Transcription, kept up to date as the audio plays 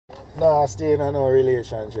Nah, stay in a no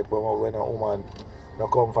relationship when a woman not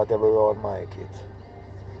comfortable around my kids.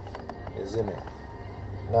 You see me?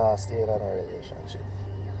 Nah, stay in a no relationship.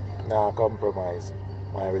 Nah, compromise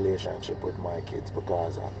my relationship with my kids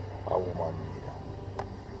because of a woman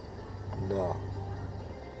need. No.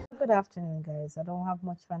 Good afternoon, guys. I don't have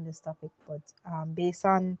much on this topic, but based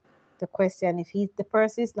on the question, if the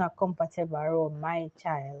person is not compatible around my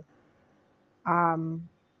child, um,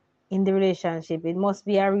 in the relationship, it must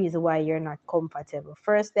be a reason why you're not compatible.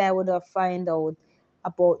 First, I would have find out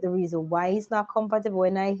about the reason why he's not compatible.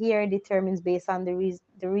 When I hear determines based on the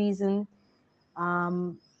reason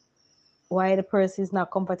um why the person is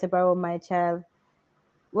not compatible with my child.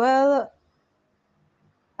 Well,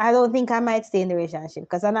 I don't think I might stay in the relationship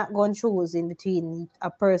because I'm not going to choose in between a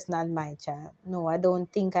person and my child. No, I don't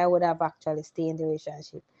think I would have actually stayed in the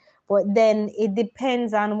relationship. But then it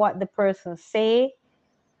depends on what the person say.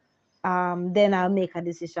 Then I'll make a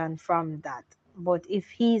decision from that. But if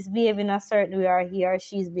he's behaving a certain way or he or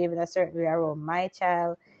she's behaving a certain way around my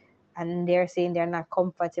child and they're saying they're not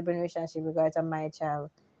comfortable in relationship regards to my child,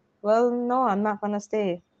 well, no, I'm not gonna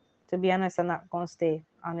stay. To be honest, I'm not gonna stay,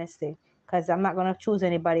 honestly, because I'm not gonna choose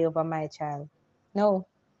anybody over my child. No.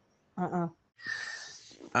 Uh-uh.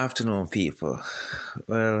 Afternoon, people.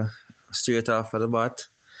 Well, straight off of the bat,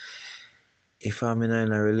 if I'm in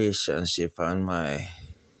a relationship and my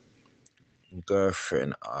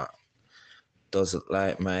girlfriend doesn't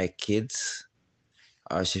like my kids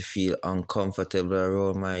or she feel uncomfortable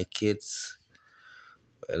around my kids,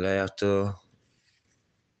 well, I have to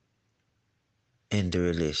end the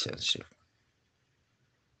relationship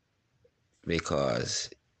because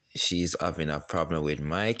she's having a problem with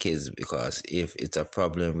my kids. Because if it's a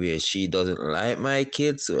problem where she doesn't like my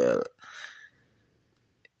kids, well,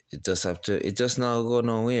 it just not go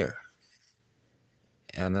nowhere.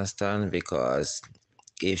 You understand? Because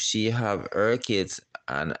if she have her kids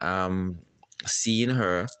and I'm seeing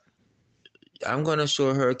her, I'm gonna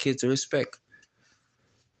show her kids respect.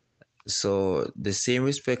 So the same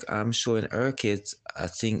respect I'm showing her kids, I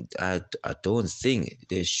don't think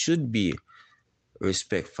there should be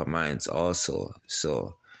respect for mine also.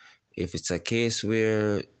 So if it's a case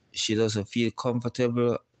where she doesn't feel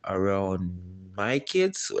comfortable around my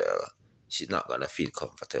kids, well, she's not gonna feel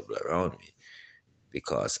comfortable around me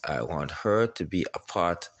because I want her to be a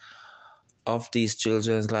part of these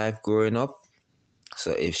children's life growing up.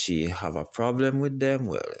 So if she have a problem with them,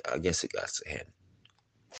 well, I guess it got to end.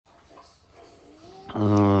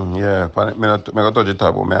 Yeah, me not touch it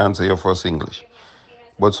up, but me answer your first English.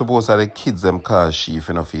 But suppose that the kids them cause she if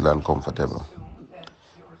you not feel uncomfortable.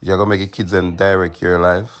 You're gonna make the kids then direct your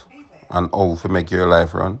life and how to make your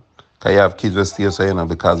life run. Cause you have kids that stay so,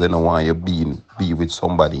 because they don't want you be with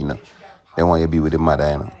somebody, They want you to be with the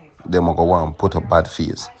mother, They might go want to put a bad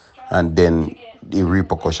face. And then the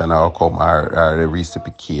repercussion will come or they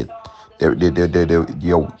reciprocate.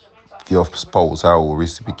 Your spouse will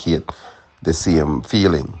reciprocate the same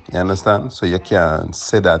feeling. You understand? So you can't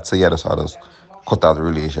say that, so you just sort of cut out the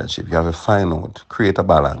relationship. You have to find out, create a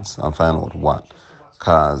balance and find out what.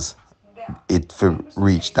 Because it will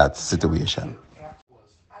reach that situation.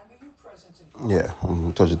 Yeah,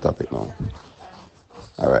 touch the topic now.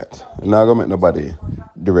 All right. You're not gonna make nobody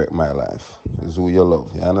direct my life. It's who you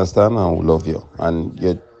love. You understand? And who love you. And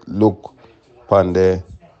you look upon the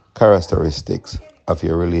characteristics of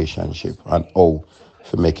your relationship and how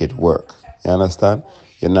to make it work. You understand?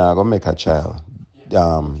 You're not gonna make a child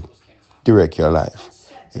um, direct your life.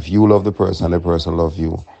 If you love the person and the person love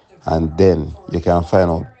you, and then you can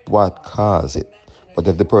find out what caused it. But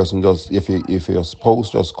if the person just, if your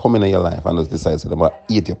spouse just come in your life and just decides to them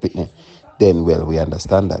eat your picnic, then well, we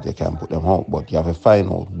understand that you can put them out. But you have to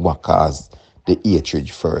find out what caused the hatred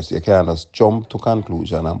first. You can't just jump to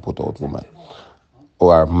conclusion and put out woman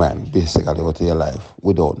or man basically out of your life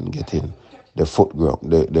without getting the foot ground,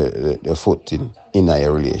 the foot in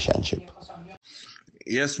a relationship.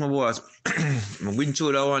 Yes, my boss. I've been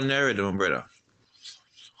through that one there already, my brother.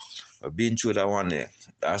 I've been through that one there.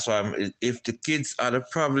 That's why if the kids are the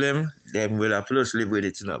problem, then we'll have to just live with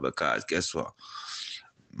it, because guess what?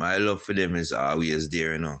 My love for them is always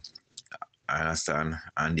there. I understand.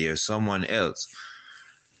 And there's someone else,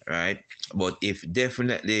 right? But if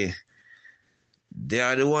definitely they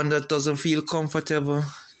are the one that doesn't feel comfortable,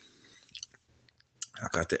 I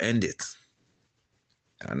got to end it.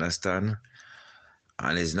 Understand?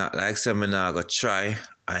 And it's not like something I go try.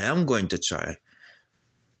 I am going to try.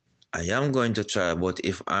 I am going to try, but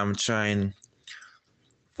if I'm trying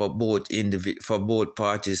for for both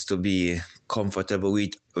parties to be comfortable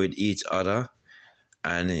with each other,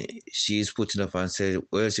 and she's putting up and said,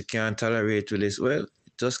 well, she can't tolerate with this, well,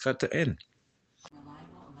 just got to end.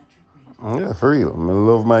 Yeah, for real. I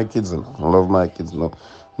love my kids. I love my kids.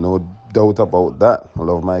 No doubt about that. I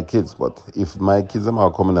love my kids. But if my kids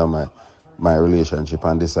are coming on my relationship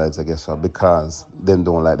and decides, I guess, because them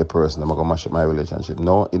don't like the person, I'm gonna mash up my relationship.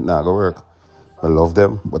 No, it not gonna work. I love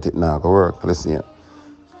them, but it not gonna work. Listen,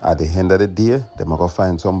 at the end of the day, them gonna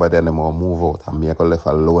find somebody and them gonna move out and me I gonna left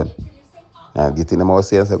alone. And getting them out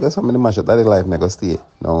say, guess how many mash up that life never stay.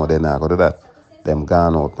 No, they not gonna do that. Them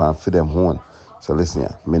gone out and feed them home. So listen,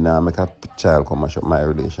 yeah, me now make a child come mash up my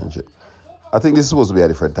relationship. I think this is supposed to be a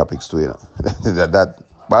different topics too, you know. that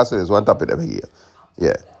Basel is one topic every year.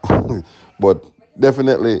 Yeah. But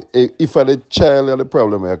definitely if I the child are the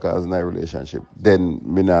problem I cause in a relationship, then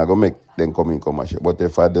me not gonna make them come mash up. But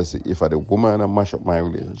if I the woman and mash up my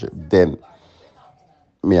relationship, then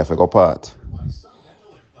me have to go part.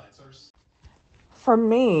 For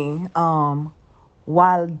me,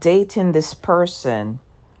 while dating this person,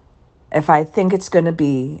 if I think it's going to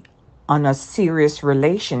be on a serious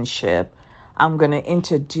relationship, I'm going to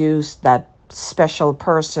introduce that special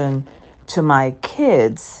person to my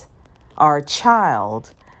kids or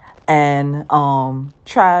child and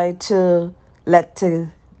try to let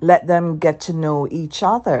them get to know each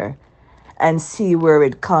other and see where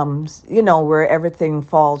it comes, where everything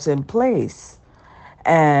falls in place.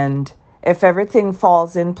 And if everything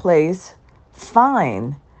falls in place,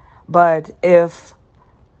 fine. But if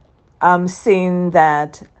I'm seeing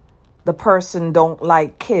that the person don't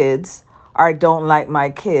like kids or don't like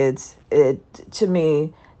my kids, it to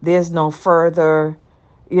me there's no further,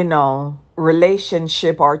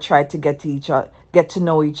 relationship or try to get to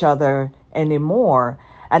know each other anymore.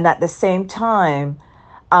 And at the same time,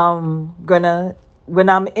 I'm gonna when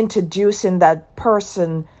I'm introducing that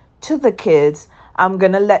person to the kids, I'm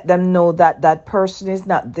gonna let them know that that person is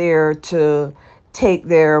not there to take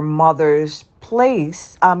their mother's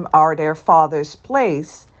place, or their father's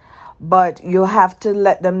place, but you have to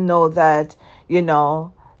let them know that,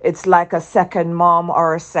 it's like a second mom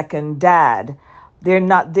or a second dad. They're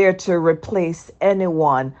not there to replace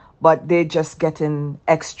anyone, but they're just getting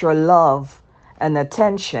extra love and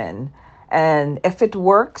attention. And if it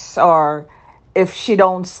works, or if she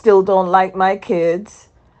don't like my kids,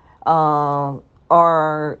 or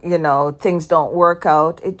things don't work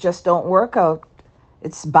out, it just don't work out.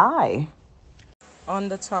 It's bye. On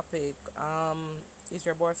the topic, is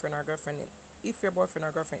your boyfriend or girlfriend, if your boyfriend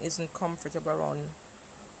or girlfriend isn't comfortable around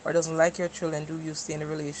or doesn't like your children, do you stay in a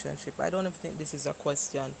relationship? I don't even think this is a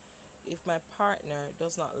question. If my partner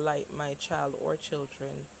does not like my child or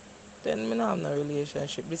children, then we don't have no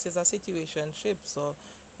relationship. This is a situationship, so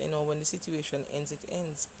when the situation ends, it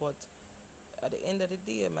ends. But at the end of the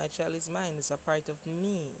day, my child is mine. It's a part of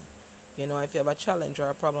me. If you have a challenge or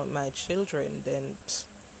a problem with my children, then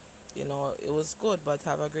it was good, but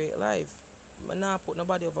have a great life. I nah put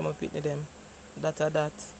nobody over my pitney them. That or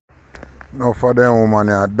that. No, for them woman,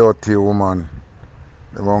 a dirty woman.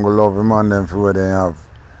 They want to love the man them for what they have.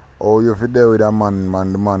 Oh, you fit there with a man,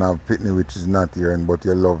 the man have pitney which is not here, but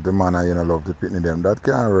you love the man and you don't love the pitney them. That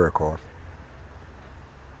can't work out.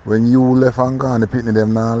 When you left and gone, the pitney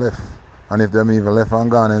them now left. And if them even left and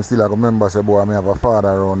gone, and still like a member say, boy, I may have a father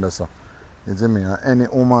around there, so. You see me? And any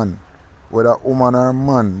woman, whether woman or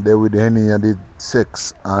man, they with any of the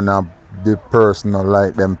sex and the person not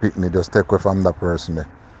like them pitney, just take away from that person there.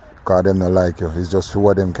 Because them not like you. It's just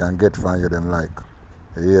what them can get from you, them like.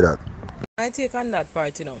 You hear that? I take on that part,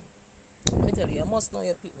 I tell you must know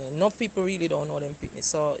your pitney. No people really don't know them pitney.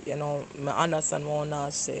 So, I understand what I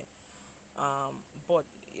say. But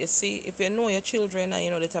you see, if you know your children and you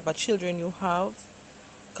know the type of children you have,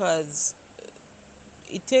 because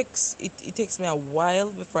it takes me a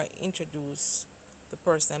while before I introduce the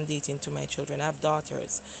person I'm dating to my children. I have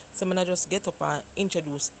daughters, so I'm not just get up and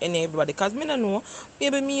introduce everybody, because me don't know,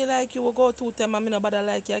 maybe me like you will go to them and me not bother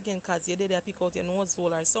like you again because you did pick out your nose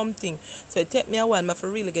hole or something. So it take me a while to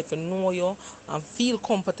really get to know you and feel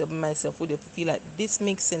comfortable myself with you, to feel like this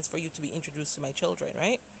makes sense for you to be introduced to my children,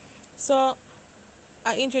 right? So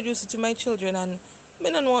I introduce it to my children, and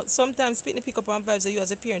me don't know, sometimes people pick up on vibes that you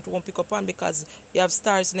as a parent won't pick up on, because you have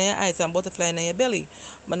stars in your eyes and butterfly in your belly.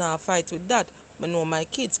 But now I fight with that. I know my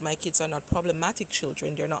kids are not problematic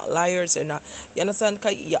children. They're not liars. They're not, you understand?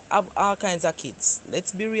 'Cause you have all kinds of kids.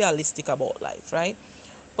 Let's be realistic about life, right?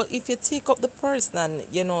 But if you take up the person and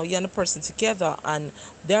you and the person together and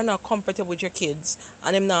they're not comfortable with your kids,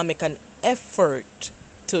 and them now make an effort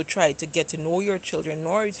to try to get to know your children,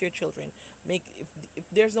 nor is your children, if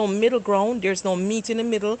there's no middle ground, there's no meet in the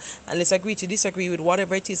middle, and let's agree to disagree with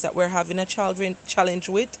whatever it is that we're having a challenge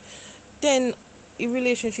with, then a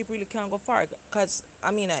relationship really can't go far. Because,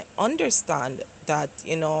 I mean, I understand that,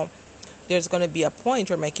 there's going to be a point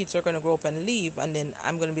where my kids are going to grow up and leave, and then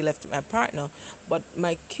I'm going to be left with my partner. But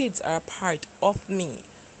my kids are a part of me.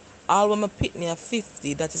 All when I pick me at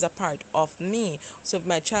 50, that is a part of me. So if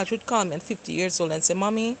my child should call me at 50 years old and say,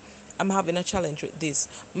 Mommy, I'm having a challenge with this,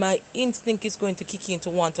 my instinct is going to kick in to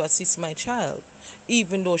want to assist my child,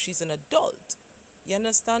 even though she's an adult. You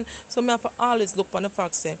understand? So I have to always look on the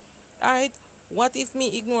fact, say, alright, what if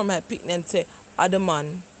me ignore my picnic and say, the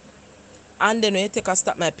man, and then when you take a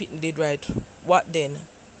stop my picnic did right, what then?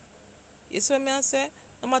 You see what I say?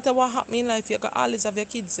 No matter what happen in life, you can always have your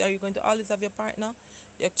kids. Are you going to always have your partner?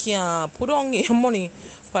 You can't put on your money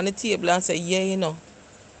on the table and say, yeah.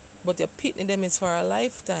 But your pitney them is for a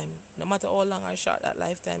lifetime, no matter how long or short that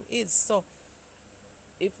lifetime is. So,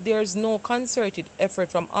 if there's no concerted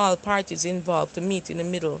effort from all parties involved to meet in the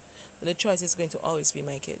middle, then the choice is going to always be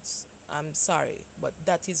my kids. I'm sorry, but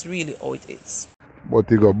that is really how it is.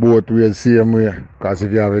 But you go both ways same way. Because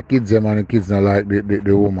if you have a kids them and the kids not like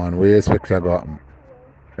the woman, what you expect to go happen?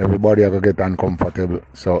 Everybody are gonna get uncomfortable.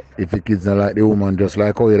 So if the kids not like the woman, just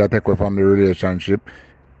like how you take away from the relationship,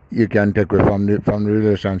 you can take away from the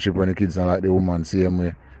relationship when the kids not like the woman same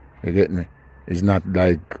way. You get me? It's not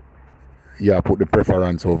like you put the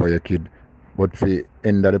preference over your kid. But for the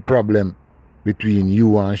end of the problem between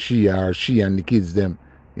you and she, or she and the kids them,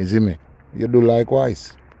 you see me? You do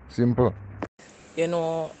likewise. Simple.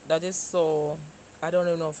 That is so. I don't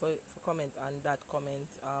even know for comment on that comment,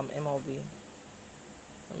 MLB.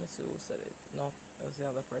 Let me see who said it. No, it was the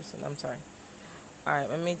other person. I'm sorry. All right,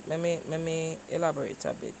 let me elaborate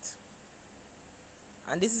a bit.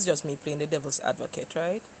 And this is just me playing the devil's advocate,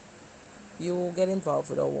 right? You get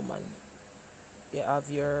involved with a woman. You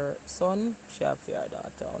have your son, she have your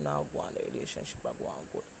daughter. Now go on the relationship and go on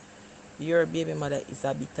good. Your baby mother is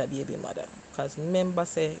a bitter baby mother. Because remember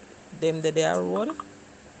say them that they are road.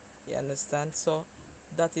 You understand? So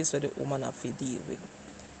that is what the woman have to deal with.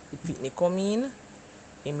 The pitney come in,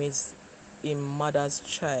 him is a mother's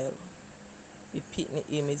child. The pitney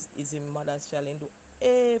him is a mother's child and do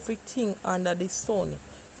everything under the sun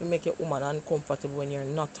to make a woman uncomfortable when you're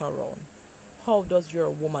not around. How does your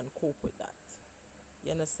woman cope with that?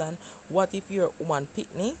 You understand? What if your woman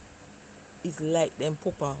pitney is like them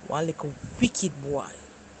papa, one little wicked boy?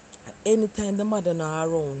 And anytime the mother not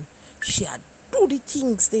around, she do the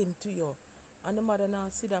things them to you. And the mother now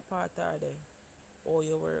see that part of there. Or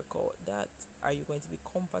you work out that. Are you going to be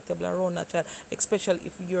comfortable around that child? Especially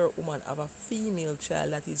if your woman have a female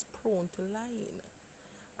child that is prone to lying.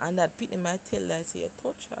 And that pitney might tell her, say,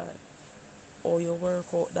 touch her. Or you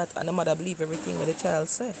work out that and the mother believe everything what the child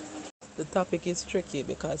say. The topic is tricky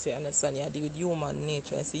because you understand you deal with human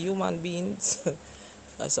nature. I see human beings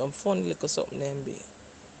are some fun little something them be.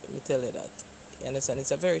 Let me tell you that. You understand?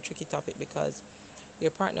 It's a very tricky topic because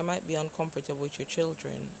your partner might be uncomfortable with your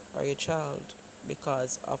children or your child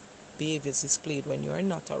because of behaviors displayed when you are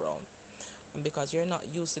not around. And because you're not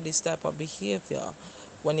used to this type of behavior.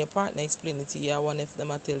 When your partner explains it to you, one of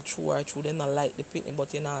them tell true or true, they not like the picnic,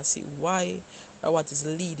 but you not see why or what is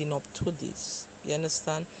leading up to this. You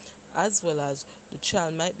understand? As well as the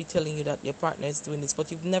child might be telling you that your partner is doing this,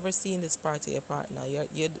 but you've never seen this part of your partner. You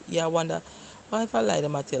wonder, why if I lie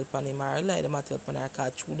them I tell upon him or I lie them I tell upon her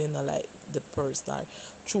because true they not like the person or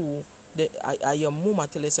true your mama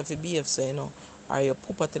tell us if you behave so, or your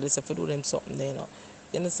papa tell us if you do them something, You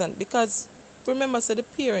understand? Because remember, so the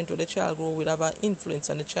parent or the child grow with have an influence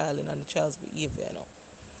on the child and on the child's behavior,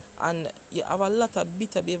 And you have a lot of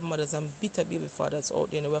bitter baby mothers and bitter baby fathers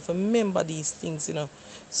out there, We have to remember these things,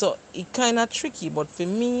 So it kind of tricky, but for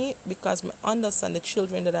me, because I understand the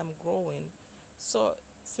children that I'm growing, so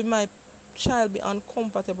for my child be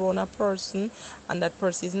uncomfortable on a person and that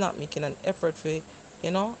person is not making an effort for,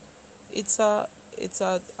 it's a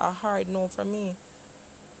hard no for me.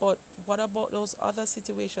 But what about those other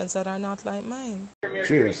situations that are not like mine?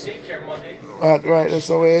 Cheers. Right,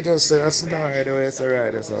 so we just say that's not the way it's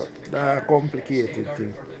right. So that's a complicated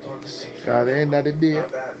thing. At the end of the day,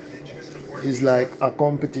 it's like a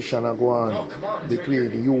competition a go on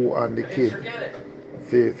between you and the kid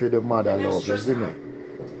for the mother love, you see me?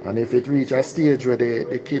 And if it reach a stage where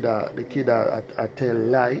the kid tell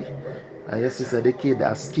lie, and you see say the kid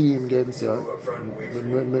a scheme against you,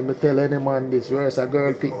 me tell any man this, where's a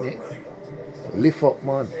girl picnic? Lift up,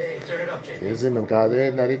 man. You see me? Because at the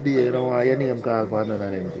end of the day, you don't want your name called for none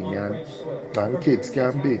of them things. And kids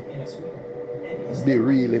can be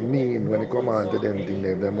really mean when it come on to them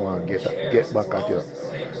things. Them want to get back at you.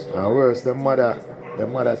 And worse, the mother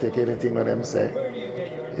take anything of them say.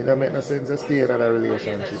 It don't make no sense to stay in a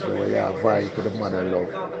relationship where you have vibe to the mother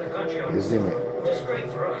love. You see me?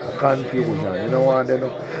 confusion. You know what? They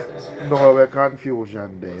know where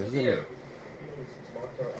confusion there, isn't it?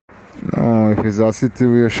 No, if it's a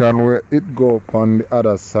situation where it go on the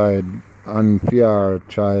other side and fear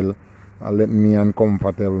child let me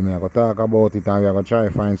uncomfortable, me I go talk about it and we go try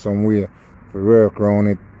find some way to work around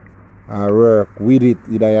it or work with it.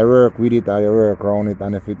 Either you work with it or you work around it,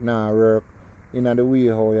 and if it not work in the way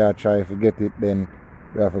how you try to get it, then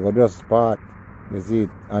we have to go just part. You see it,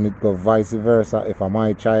 and it go vice versa. If I'm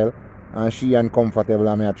my child and she uncomfortable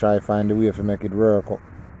and me I try find the way to make it work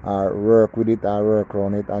or work with it or work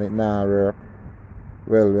around it and it not work,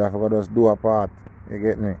 well, we have to go just do a part. You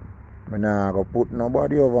get me? Me nah go put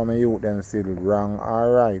nobody over my youth them still wrong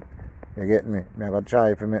or right. You get me? Me go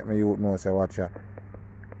try to make my youth know say watch ya.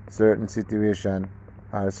 Certain situation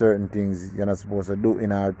or certain things you're not supposed to do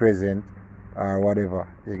in our present or whatever.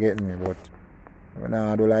 You get me? But we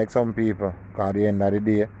nah do like some people. Cause at the end of the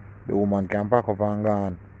day, the woman can pack up and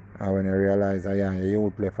gone. And when you realize that yeah, your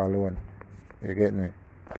youth left alone. You get me?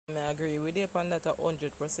 I agree with you upon that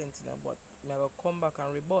 100%, but I will come back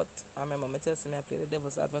and rebut. I remember me tell me I play the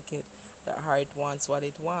devil's advocate that heart wants what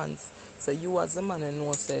it wants. So you as a man and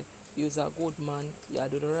know say you's a good man, you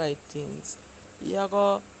do the right things. You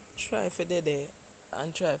go try for the day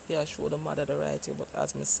and try for show the mother the right thing. But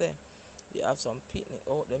as me say, you have some picnic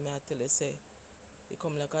out there, me I tell you say they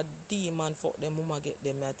come like a demon fuck them mama get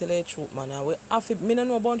them. I tell you the truth, man. I have to, me don't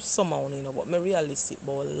know about someone, but me realistic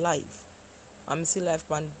about life. I'm see life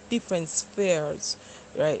on different spheres,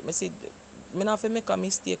 right? Me see, me not have to make a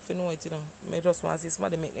mistake for know it, Me just want to see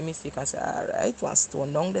somebody make a mistake and say, alright, one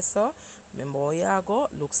stone down there, sir. Remember how you go,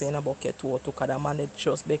 look say in a bucket to took the man that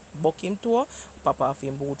just buck him to, papa off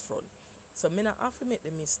him boot front. So me not have to make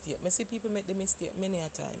the mistake. Me see people make the mistake many a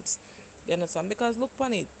times. You understand? Because look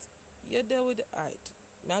on it, you're there with the height.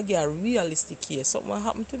 Me I get a realistic case. Something will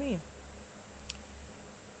happen to me.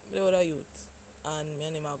 Me with a youth. And me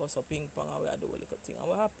and him go so ping pong and we do a little thing. And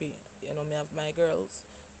we're happy. Me have my girls.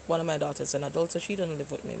 One of my daughters is an adult, so she doesn't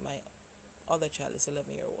live with me. My other child is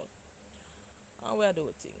 11-year-old. And we do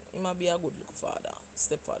a thing. He might be a good little father,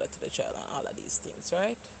 stepfather to the child and all of these things,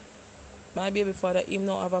 right? My baby father, him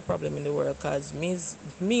not have a problem in the world because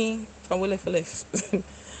me from we left.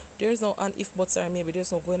 There's no and if buts or maybe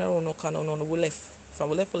there's no going around no can no we left. From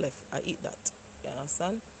we left, I eat that. You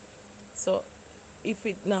understand? So if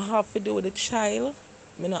it not have to do with the child,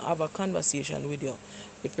 me not have a conversation with you.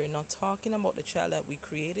 If we're not talking about the child that we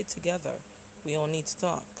created together, we don't need to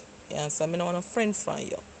talk. You understand? Me not want a friend from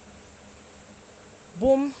you.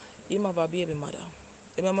 Boom, him have a baby mother.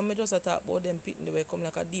 Remember me just talk about them people the way come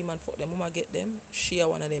like a demon fuck them mama get them. She are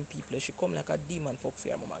one of them people. She come like a demon fuck for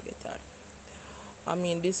her mama get her. I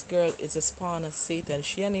mean this girl is a spawn of Satan.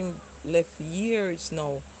 She and him left years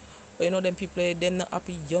now. But them people them not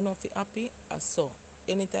happy, you're not happy. And so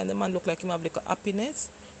anytime the man look like him have like a happiness,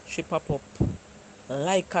 she pop up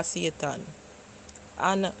like a Satan.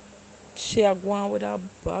 And she are going with a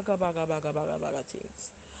bag of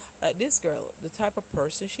things. Like this girl, the type of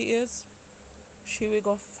person she is, she will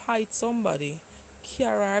go fight somebody,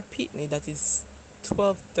 carry her pitney that is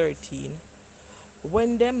 12, 13.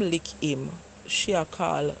 When them lick him, she a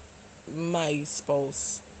call my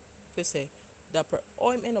spouse to say that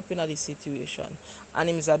him end up in this situation and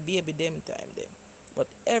him is a baby them time them. But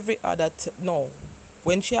every other no.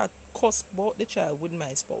 When she a cuss about the child with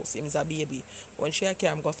my spouse, him is a baby. When she a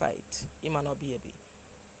carry him go fight, him a no baby.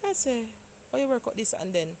 I say, why you work out this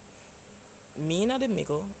and then me in the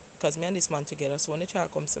middle, because me and this man together, so when the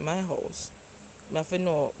child comes to my house, I have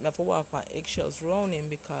to walk on eggshells around him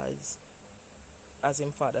because as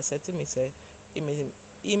him father said to me, say, him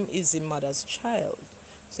is his mother's child.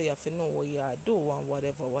 So you have to know what you are do and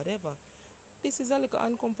whatever. This is a little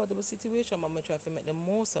uncomfortable situation, but I try to make the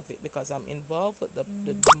most of it because I'm involved with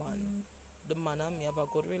the man. The man and me have a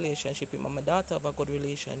good relationship. My daughter have a good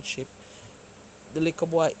relationship. The little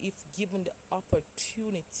boy, if given the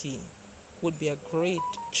opportunity, would be a great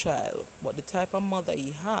child. But the type of mother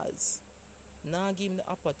he has, now give him the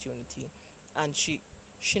opportunity, and she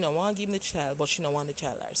don't want to give him the child, but she don't want the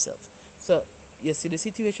child herself. So you see the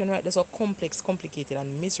situation right there's so complex, complicated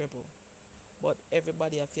and miserable. But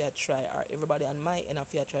everybody have to try, or everybody on my end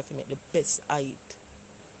have to try to make the best of it.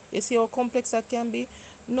 You see how complex that can be?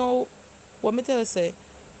 No, what me tell you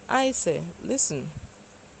I say, listen,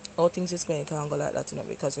 all things is going to go like that,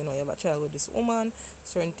 because you have a child with this woman,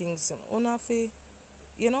 certain things unafi,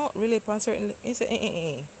 really upon certain. You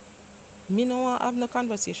say, me no want have no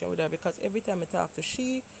conversation with her because every time I talk to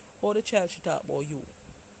she or the child, she talk about you.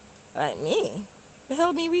 Like me, the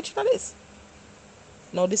hell me reach for this?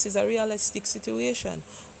 Now this is a realistic situation.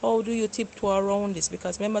 how do you tiptoe around this?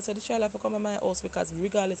 Because remember, so the child have to come in my house because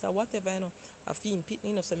regardless of whatever, I feel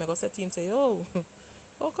pitting enough, so I go say to him, say, oh,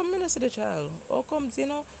 how come I not see the child? How comes,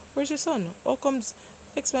 where's your son? How comes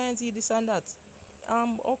X, Y, and Z, this and that?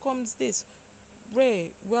 How comes this?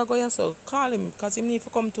 Ray, we are going to call him because he need to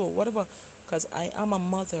come to whatever. Because I am a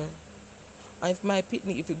mother. And if my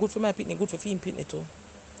pitney, if it's good for my pitney, good for him pitney too.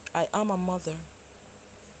 I am a mother.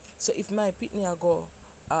 So if my pitney I go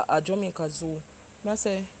a Jamaica zoo, I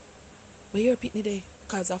say, where your pitney day?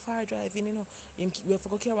 Because a far driving, we have to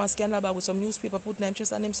go carry one scanner bag with some newspaper, put name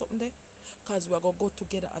chest and him something there. Because we are going to go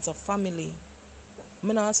together as a family.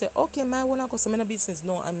 I say, okay, my one go some business.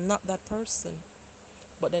 No, I'm not that person.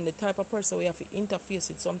 But then the type of person we have to interface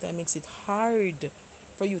with sometimes makes it hard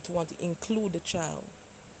for you to want to include the child.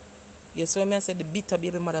 Yes, so I said the bitter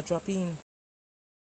baby mother drop in.